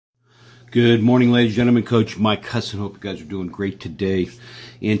Good morning, ladies and gentlemen. Coach Mike Husson. Hope you guys are doing great today.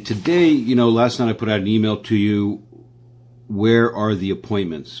 And today, last night I put out an email to you, where are the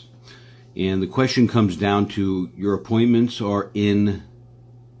appointments? And the question comes down to your appointments are in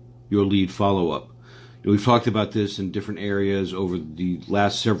your lead follow-up. We've talked about this in different areas over the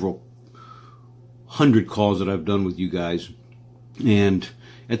last several hundred calls that I've done with you guys. And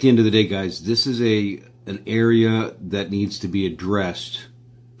at the end of the day, guys, this is an area that needs to be addressed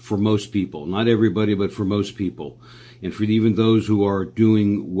for most people. Not everybody, but for most people. And for even those who are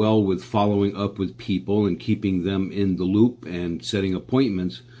doing well with following up with people and keeping them in the loop and setting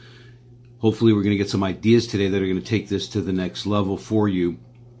appointments, hopefully we're going to get some ideas today that are going to take this to the next level for you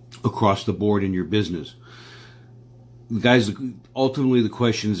across the board in your business. Guys, ultimately the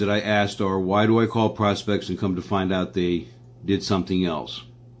questions that I asked are, why do I call prospects and come to find out they did something else?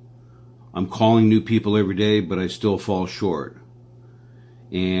 I'm calling new people every day, but I still fall short.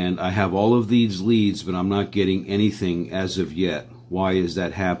 And I have all of these leads, but I'm not getting anything as of yet. Why is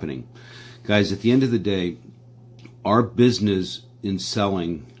that happening? Guys, at the end of the day, our business in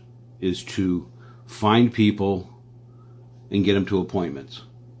selling is to find people and get them to appointments.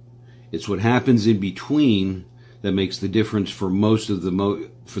 It's what happens in between that makes the difference for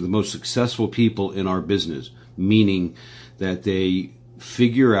for the most successful people in our business, meaning that they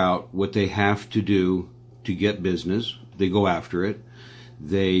figure out what they have to do to get business. They go after it.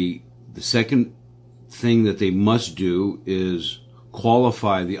 The second thing that they must do is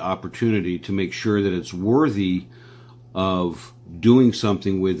qualify the opportunity to make sure that it's worthy of doing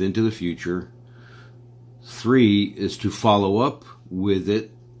something with into the future. 3 is to follow up with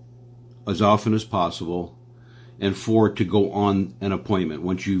it as often as possible. And 4, to go on an appointment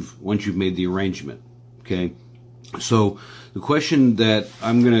once you've made the arrangement. Okay? So the question that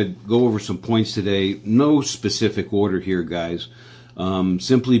I'm going to go over some points today, no specific order here, guys.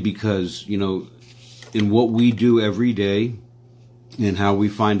 Simply because, in what we do every day and how we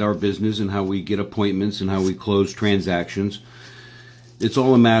find our business and how we get appointments and how we close transactions, it's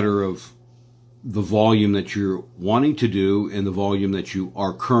all a matter of the volume that you're wanting to do and the volume that you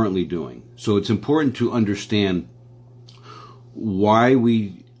are currently doing. So it's important to understand why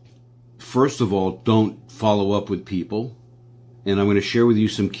we, first of all, don't follow up with people. And I'm going to share with you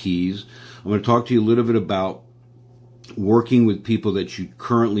some keys. I'm going to talk to you a little bit about working with people that you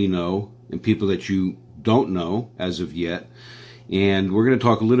currently know and people that you don't know as of yet. And we're going to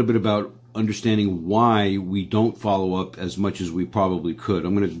talk a little bit about understanding why we don't follow up as much as we probably could.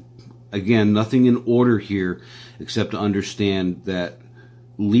 I'm going to, again, nothing in order here except to understand that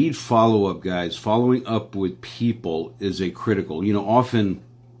lead follow-up, guys, following up with people is a critical. Often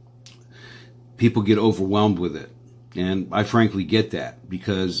people get overwhelmed with it. And I frankly get that,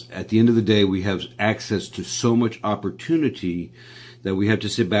 because at the end of the day, we have access to so much opportunity that we have to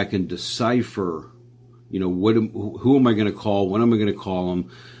sit back and decipher, who am I going to call? When am I going to call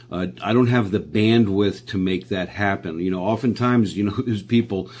them? I don't have the bandwidth to make that happen. Oftentimes, there's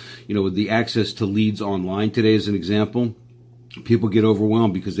people, with the access to leads online today as an example, people get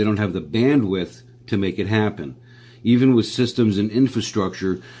overwhelmed because they don't have the bandwidth to make it happen. Even with systems and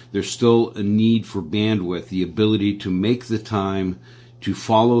infrastructure, there's still a need for bandwidth, the ability to make the time to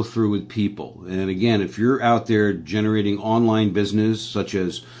follow through with people. And again, if you're out there generating online business, such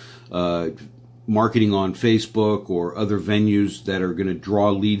as marketing on Facebook or other venues that are going to draw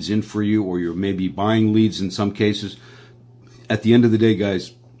leads in for you, or you're maybe buying leads in some cases, at the end of the day,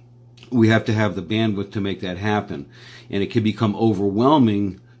 guys, we have to have the bandwidth to make that happen. And it can become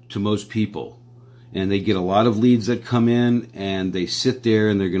overwhelming to most people. And they get a lot of leads that come in, and they sit there,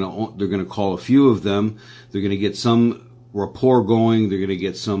 and they're gonna call a few of them. They're gonna get some rapport going. They're gonna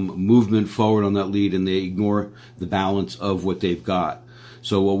get some movement forward on that lead, and they ignore the balance of what they've got.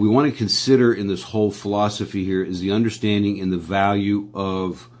 So what we want to consider in this whole philosophy here is the understanding and the value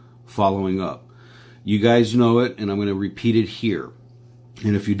of following up. You guys know it, and I'm going to repeat it here.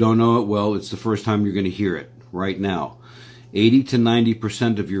 And if you don't know it, well, it's the first time you're going to hear it right now. 80 to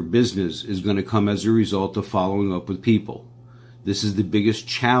 90% of your business is going to come as a result of following up with people. This is the biggest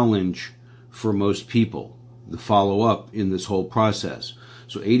challenge for most people, the follow-up in this whole process.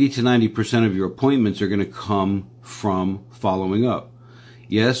 So 80 to 90% of your appointments are going to come from following up.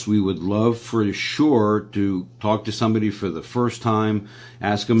 Yes, we would love for sure to talk to somebody for the first time,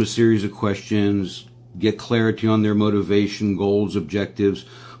 ask them a series of questions, get clarity on their motivation, goals, objectives,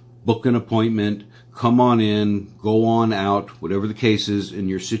 book an appointment, come on in, go on out, whatever the case is in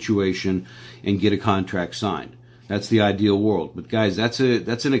your situation, and get a contract signed. That's the ideal world. But guys, that's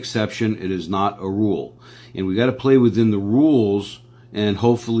an exception. It is not a rule. And we got to play within the rules, and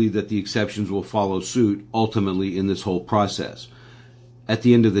hopefully that the exceptions will follow suit ultimately in this whole process. At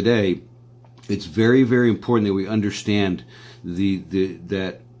the end of the day, it's very, very important that we understand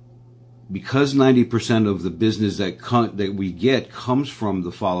that because 90% of the business that we get comes from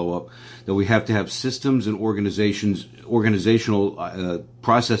the follow-up, that we have to have systems and organizational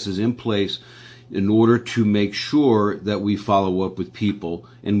processes in place in order to make sure that we follow up with people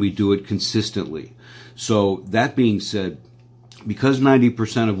and we do it consistently. So that being said, because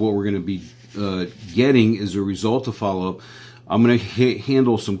 90% of what we're going to be getting is a result of follow-up, I'm going to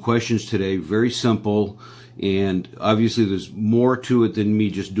handle some questions today, very simple, and obviously there's more to it than me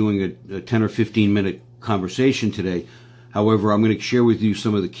just doing a 10 or 15 minute conversation today. However, I'm going to share with you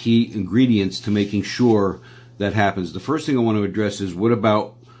some of the key ingredients to making sure that happens. The first thing I want to address is, what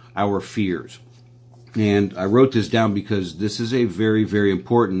about our fears? And I wrote this down because this is a very, very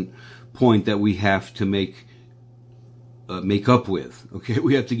important point that we have to make up with. Okay,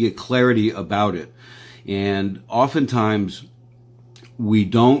 we have to get clarity about it. And oftentimes we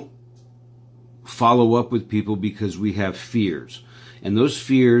don't follow up with people because we have fears. And those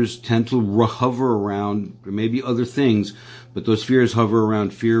fears tend to hover around, or maybe other things, but those fears hover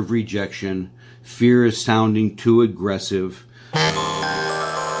around fear of rejection, fear of sounding too aggressive,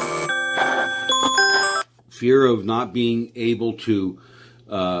 fear of not being able to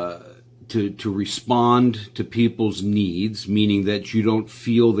respond to people's needs, meaning that you don't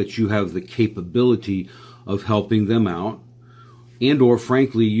feel that you have the capability of helping them out, and or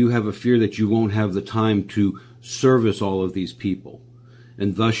frankly, you have a fear that you won't have the time to service all of these people.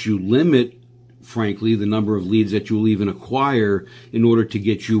 And thus you limit, frankly, the number of leads that you'll even acquire in order to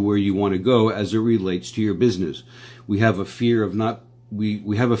get you where you want to go as it relates to your business. We have a fear of not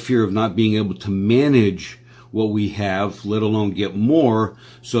being able to manage what we have, let alone get more.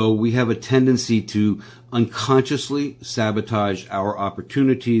 So we have a tendency to unconsciously sabotage our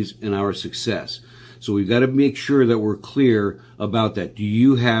opportunities and our success. So we've got to make sure that we're clear about that. Do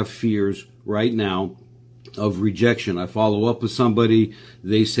you have fears right now of rejection? I follow up with somebody,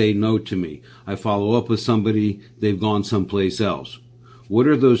 they say no to me. I follow up with somebody, they've gone someplace else. What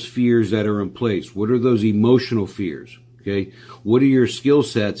are those fears that are in place? What are those emotional fears? Okay, what are your skill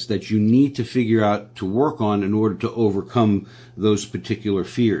sets that you need to figure out to work on in order to overcome those particular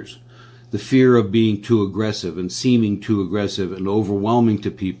fears? The fear of being too aggressive and seeming too aggressive and overwhelming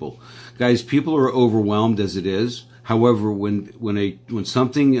to people. Guys, people are overwhelmed as it is. However, when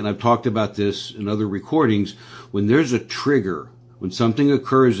something, and I've talked about this in other recordings, when there's a trigger, when something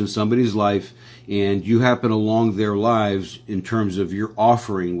occurs in somebody's life and you happen along their lives in terms of your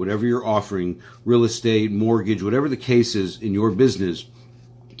offering, whatever you're offering, real estate, mortgage, whatever the case is in your business,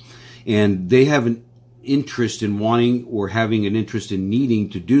 and they have an interest in wanting or having an interest in needing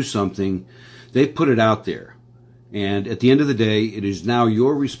to do something, they put it out there. And at the end of the day, it is now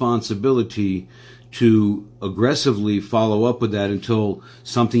your responsibility to aggressively follow up with that until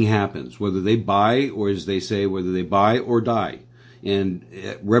something happens, whether they buy, or as they say, whether they buy or die. And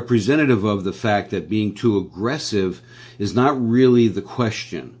representative of the fact that being too aggressive is not really the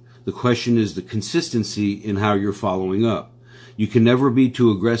question. The question is the consistency in how you're following up. You can never be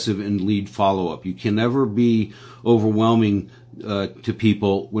too aggressive in lead follow-up. You can never be overwhelming to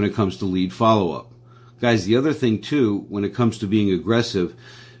people when it comes to lead follow-up. Guys, the other thing too, when it comes to being aggressive,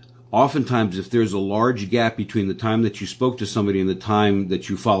 oftentimes if there's a large gap between the time that you spoke to somebody and the time that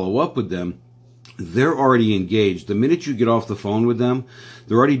you follow up with them, they're already engaged. The minute you get off the phone with them,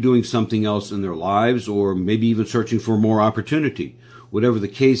 they're already doing something else in their lives, or maybe even searching for more opportunity, whatever the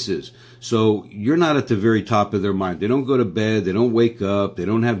case is. So you're not at the very top of their mind. They don't go to bed, they don't wake up, they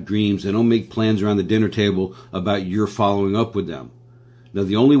don't have dreams, they don't make plans around the dinner table about your following up with them. Now,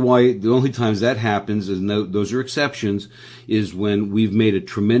 the only times that happens, and those are exceptions, is when we've made a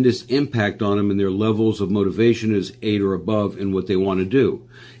tremendous impact on them and their levels of motivation is 8 or above in what they want to do.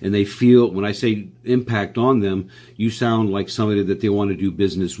 And they feel, when I say impact on them, you sound like somebody that they want to do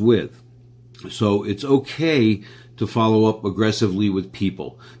business with. So it's okay to follow up aggressively with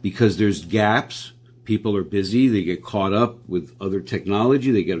people because there's gaps. People are busy. They get caught up with other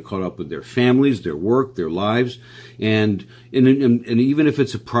technology. They get caught up with their families, their work, their lives. And even if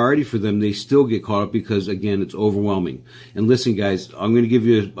it's a priority for them, they still get caught up because, again, it's overwhelming. And listen, guys, I'm going to give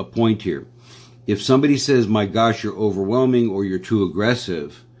you a point here. If somebody says, my gosh, you're overwhelming or you're too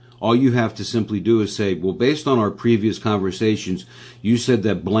aggressive, all you have to simply do is say, well, based on our previous conversations, you said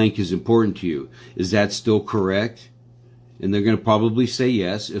that blank is important to you. Is that still correct? And they're going to probably say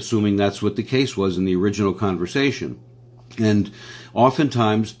yes, assuming that's what the case was in the original conversation. And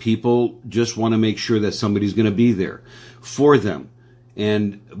oftentimes people just want to make sure that somebody's going to be there for them.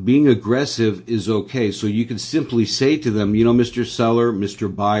 And being aggressive is okay. So you can simply say to them, you know, Mr. Seller,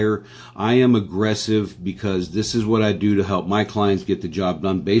 Mr. Buyer, I am aggressive because this is what I do to help my clients get the job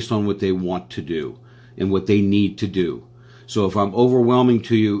done based on what they want to do and what they need to do. So if I'm overwhelming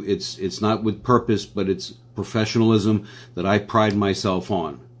to you, it's not with purpose, but it's professionalism that I pride myself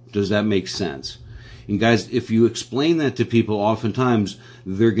on. Does that make sense? And guys, if you explain that to people, oftentimes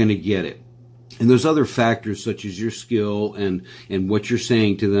they're going to get it. And there's other factors such as your skill and what you're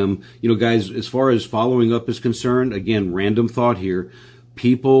saying to them. You know, guys, as far as following up is concerned, again, random thought here,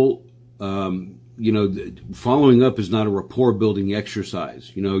 people, you know, following up is not a rapport building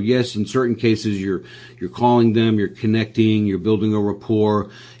exercise. You know, yes, in certain cases you're calling them, you're connecting, you're building a rapport,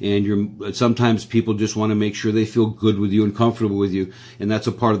 and sometimes people just want to make sure they feel good with you and comfortable with you, and that's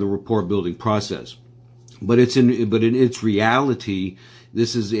a part of the rapport building process. But in its reality,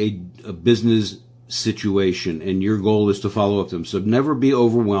 this is a business situation, and your goal is to follow up them. So never be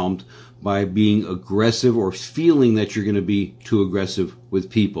overwhelmed by being aggressive or feeling that you're going to be too aggressive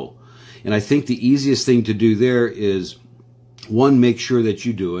with people. And I think the easiest thing to do there is, one, make sure that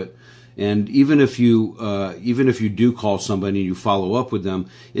you do it. And even if you do call somebody and you follow up with them,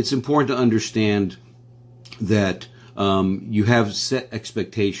 it's important to understand that you have set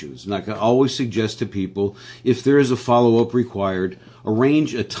expectations. And like I always suggest to people, if there is a follow-up required,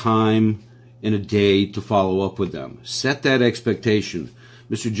 arrange a time and a day to follow up with them. Set that expectation.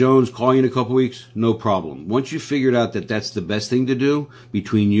 Mr. Jones, call you in a couple weeks? No problem. Once you've figured out that that's the best thing to do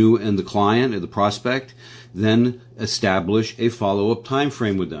between you and the client or the prospect, then establish a follow-up time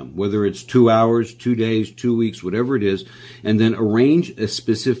frame with them, whether it's 2 hours, 2 days, 2 weeks, whatever it is, and then arrange a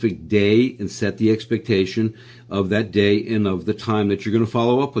specific day and set the expectation of that day and of the time that you're going to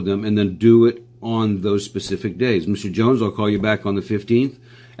follow up with them, and then do it on those specific days. Mr. Jones, I'll call you back on the 15th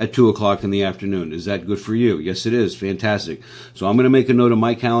at 2 o'clock in the afternoon. Is that good for you? Yes, it is. Fantastic. So I'm going to make a note on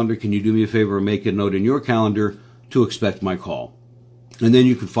my calendar. Can you do me a favor and make a note in your calendar to expect my call? And then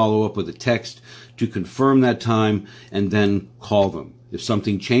you can follow up with a text to confirm that time and then call them. If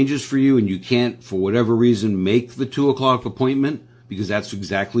something changes for you and you can't, for whatever reason, make the 2 o'clock appointment, because that's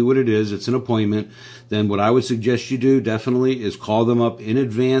exactly what it is, it's an appointment, then what I would suggest you do definitely is call them up in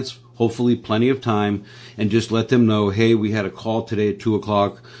advance, hopefully plenty of time, and just let them know, hey, we had a call today at 2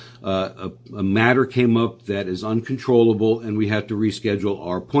 o'clock. A matter came up that is uncontrollable and we have to reschedule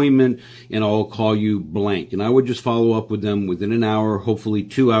our appointment, and I'll call you blank. And I would just follow up with them within an hour, hopefully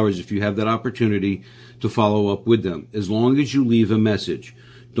 2 hours if you have that opportunity to follow up with them, as long as you leave a message.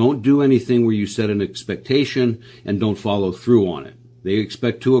 Don't do anything where you set an expectation and don't follow through on it. They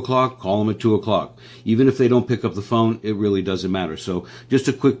expect 2 o'clock, call them at 2 o'clock. Even if they don't pick up the phone, it really doesn't matter. So just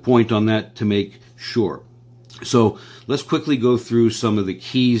a quick point on that to make sure. So let's quickly go through some of the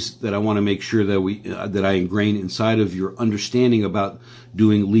keys that I want to make sure that that I ingrain inside of your understanding about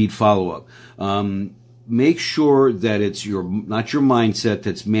doing lead follow-up. Make sure that it's not your mindset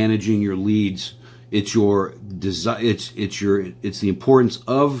that's managing your leads. It's your desire. It's the importance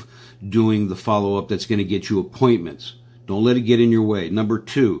of doing the follow-up that's going to get you appointments. Don't let it get in your way. Number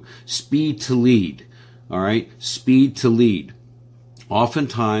 2, speed to lead. All right, speed to lead.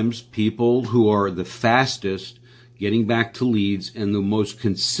 Oftentimes, people who are the fastest getting back to leads and the most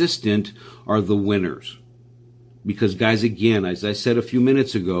consistent are the winners. Because, guys, again, as I said a few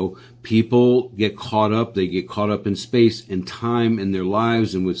minutes ago, people get caught up. They get caught up in space and time in their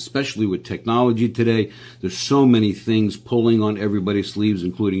lives, and especially with technology today, there's so many things pulling on everybody's sleeves,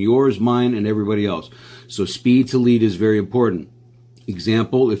 including yours, mine, and everybody else. So speed to lead is very important.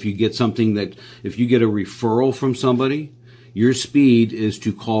 Example, if you get a referral from somebody, your speed is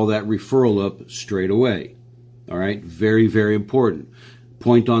to call that referral up straight away. All right? Very, very important.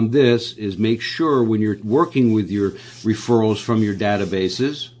 Point on this is make sure when you're working with your referrals from your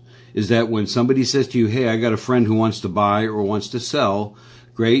databases is that when somebody says to you, hey, I got a friend who wants to buy or wants to sell,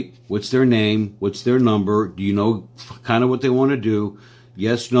 great. What's their name? What's their number? Do you know kind of what they want to do?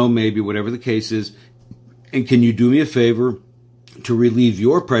 Yes, no, maybe, whatever the case is. And can you do me a favor to relieve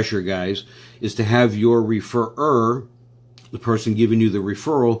your pressure, guys, is to have your referrer, the person giving you the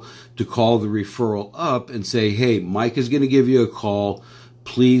referral, to call the referral up and say, hey, Mike is going to give you a call.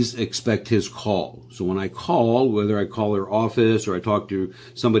 Please expect his call. So when I call, whether I call their office or I talk to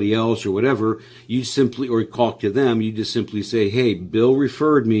somebody else or whatever, or talk to them, you just simply say, hey, Bill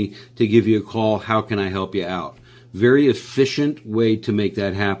referred me to give you a call. How can I help you out? Very efficient way to make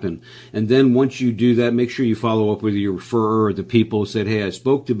that happen. And then once you do that, make sure you follow up with your referrer or the people who said, hey, I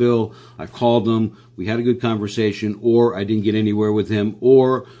spoke to Bill, I called him, we had a good conversation, or I didn't get anywhere with him,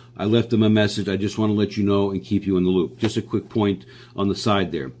 or I left him a message. I just want to let you know and keep you in the loop. Just a quick point on the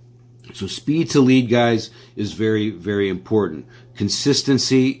side there. So speed to lead, guys, is very, very important.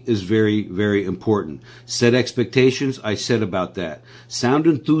 Consistency is very, very important. Set expectations. I said about that. Sound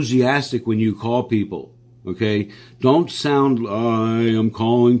enthusiastic when you call people. Okay? Don't sound, I am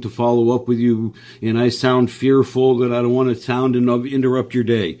calling to follow up with you, and I sound fearful that I don't want to sound and interrupt your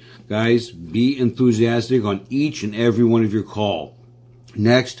day. Guys, be enthusiastic on each and every one of your call.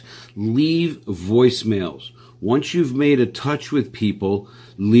 Next, leave voicemails. Once you've made a touch with people,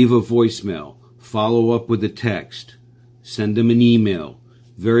 leave a voicemail. Follow up with a text. Send them an email.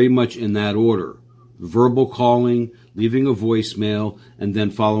 Very much in that order. Verbal calling, leaving a voicemail, and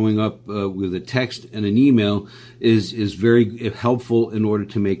then following up with a text and an email is very helpful in order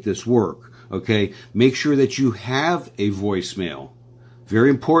to make this work. Okay? Make sure that you have a voicemail.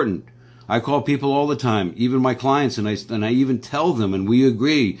 Very important. I call people all the time, even my clients, and I even tell them, and we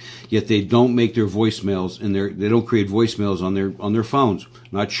agree. Yet they don't make their voicemails, and they don't create voicemails on their phones.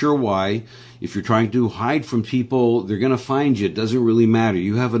 Not sure why. If you're trying to hide from people, they're going to find you. It doesn't really matter.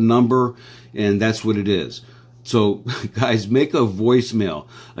 You have a number, and that's what it is. So, guys, make a voicemail,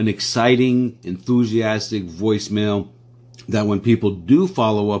 an exciting, enthusiastic voicemail that when people do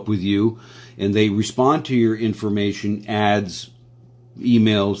follow up with you and they respond to your information, ads,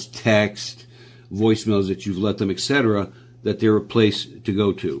 emails, text, voicemails that you've let them, etc., that they're a place to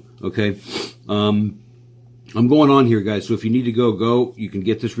go to. Okay? I'm going on here, guys, so if you need to go. You can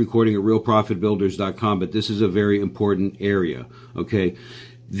get this recording at realprofitbuilders.com, but this is a very important area. Okay?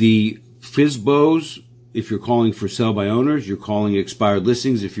 The FSBOs, if you're calling for sell by owners, you're calling expired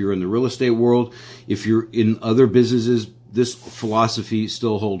listings. If you're in the real estate world, if you're in other businesses, this philosophy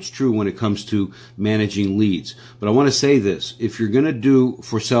still holds true when it comes to managing leads. But I want to say this. If you're going to do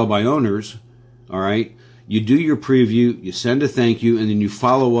for sale by owners, all right, you do your preview, you send a thank you, and then you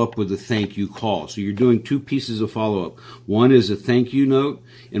follow up with a thank you call. So you're doing two pieces of follow-up. One is a thank you note,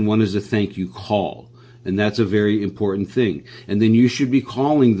 and one is a thank you call. And that's a very important thing. And then you should be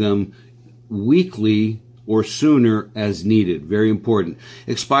calling them weekly or sooner as needed. Very important.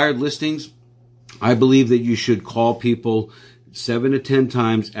 Expired listings, I believe that you should call people 7 to 10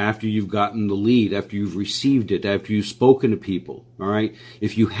 times after you've gotten the lead, after you've received it, after you've spoken to people. All right.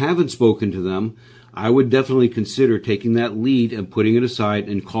 If you haven't spoken to them, I would definitely consider taking that lead and putting it aside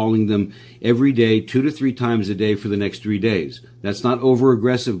and calling them every day, 2 to 3 times a day for the next 3 days. That's not over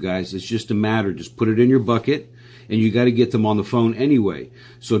aggressive, guys. It's just a matter. Just put it in your bucket, and you got to get them on the phone anyway.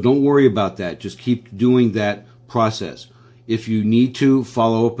 So don't worry about that. Just keep doing that process. If you need to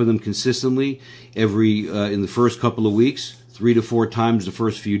follow up with them consistently in the first couple of weeks, 3 to 4 times the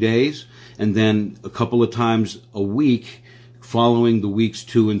first few days, and then a couple of times a week following the weeks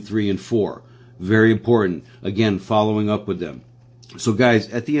 2 and 3 and 4. Very important. Again, following up with them. So guys,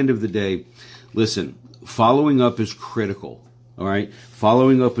 at the end of the day, listen, following up is critical. All right?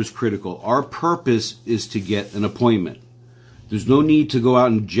 Following up is critical. Our purpose is to get an appointment. There's no need to go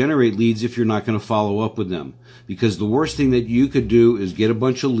out and generate leads if you're not going to follow up with them. Because the worst thing that you could do is get a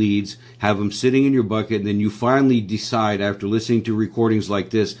bunch of leads, have them sitting in your bucket, and then you finally decide after listening to recordings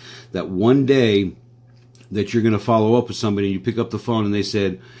like this that one day that you're going to follow up with somebody, and you pick up the phone and they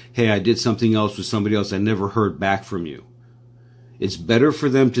said, hey, I did something else with somebody else. I never heard back from you. It's better for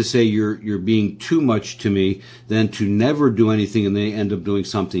them to say you're being too much to me than to never do anything and they end up doing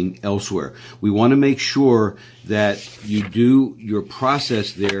something elsewhere. We want to make sure that you do your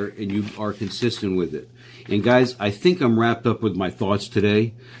process there and you are consistent with it. And guys, I think I'm wrapped up with my thoughts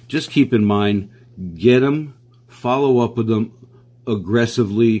today. Just keep in mind, get them, follow up with them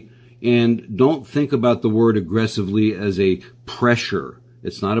aggressively, and don't think about the word aggressively as a pressure.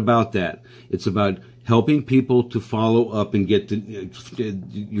 It's not about that. It's about helping people to follow up and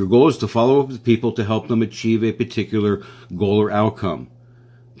your goal is to follow up with people to help them achieve a particular goal or outcome.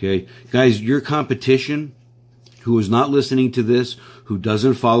 Okay? Guys, your competition who is not listening to this, who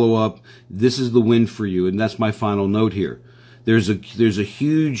doesn't follow up, this is the win for you. And that's my final note here. There's a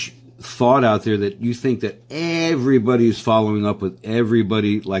huge thought out there that you think that everybody is following up with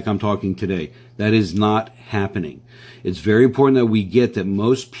everybody like I'm talking today. That is not happening. It's very important that we get that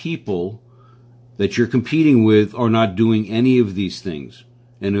most people that you're competing with are not doing any of these things.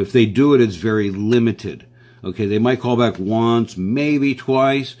 And if they do it, it's very limited. Okay, they might call back once, maybe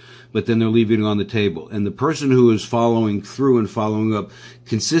twice, but then they're leaving it on the table. And the person who is following through and following up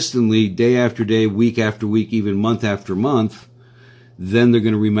consistently, day after day, week after week, even month after month, then they're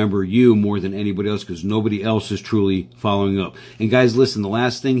going to remember you more than anybody else because nobody else is truly following up. And guys, listen, the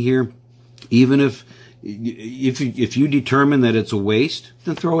last thing here, even if If you determine that it's a waste,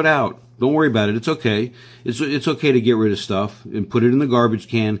 then throw it out. Don't worry about it. It's okay. It's okay to get rid of stuff and put it in the garbage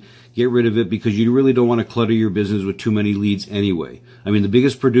can. Get rid of it because you really don't want to clutter your business with too many leads anyway. I mean, the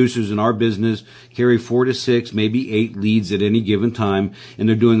biggest producers in our business carry 4 to 6, maybe 8 leads at any given time, and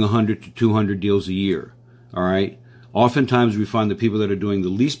they're doing 100 to 200 deals a year. All right. Oftentimes we find the people that are doing the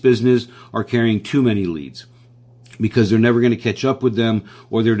least business are carrying too many leads, because they're never going to catch up with them,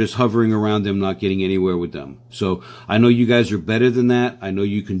 or they're just hovering around them, not getting anywhere with them. So I know you guys are better than that. I know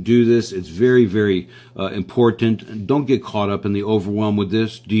you can do this. It's very, very important. Don't get caught up in the overwhelm with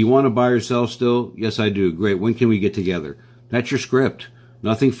this. Do you want to buy or sell still? Yes, I do. Great. When can we get together? That's your script.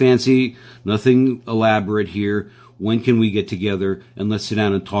 Nothing fancy, nothing elaborate here. When can we get together and let's sit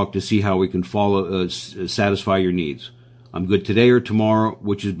down and talk to see how we can satisfy your needs? I'm good today or tomorrow,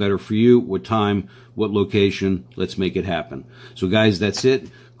 which is better for you, what time, what location, let's make it happen. So guys, that's it.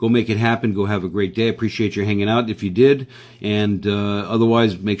 Go make it happen. Go have a great day. Appreciate your hanging out if you did. And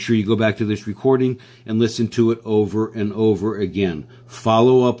otherwise, make sure you go back to this recording and listen to it over and over again.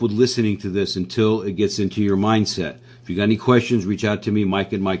 Follow up with listening to this until it gets into your mindset. If you got any questions, reach out to me,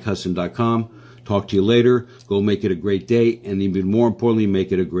 mike@mikehusson.com. Talk to you later. Go make it a great day, and even more importantly,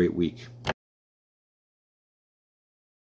 make it a great week.